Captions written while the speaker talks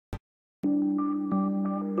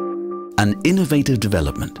An innovative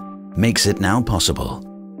development makes it now possible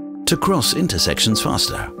to cross intersections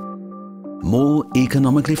faster, more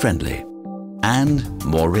economically friendly, and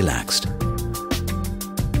more relaxed.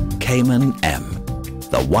 CAIMAN M,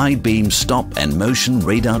 the wide-beam stop and motion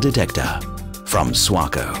radar detector from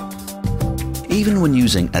Swarco. Even when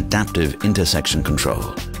using adaptive intersection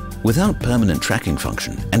control, without permanent tracking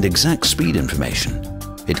function and exact speed information,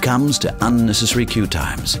 it comes to unnecessary queue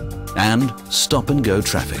times and stop-and-go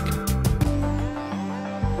traffic.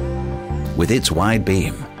 With its wide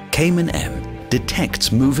beam, CAIMAN M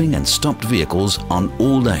detects moving and stopped vehicles on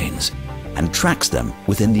all lanes and tracks them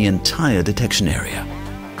within the entire detection area.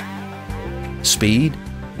 Speed,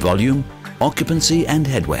 volume, occupancy and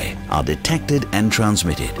headway are detected and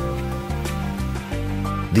transmitted.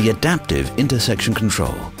 The adaptive intersection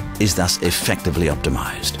control is thus effectively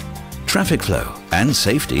optimized. Traffic flow and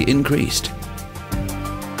safety increased.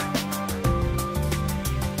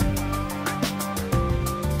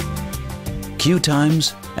 Queue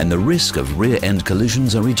times and the risk of rear-end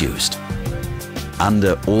collisions are reduced.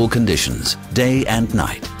 Under all conditions, day and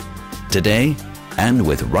night, today and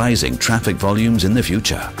with rising traffic volumes in the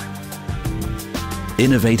future.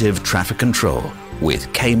 Innovative traffic control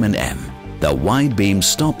with CAIMAN M, the wide-beam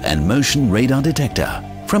stop and motion radar detector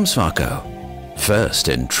from Swarco. First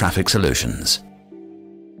in traffic solutions.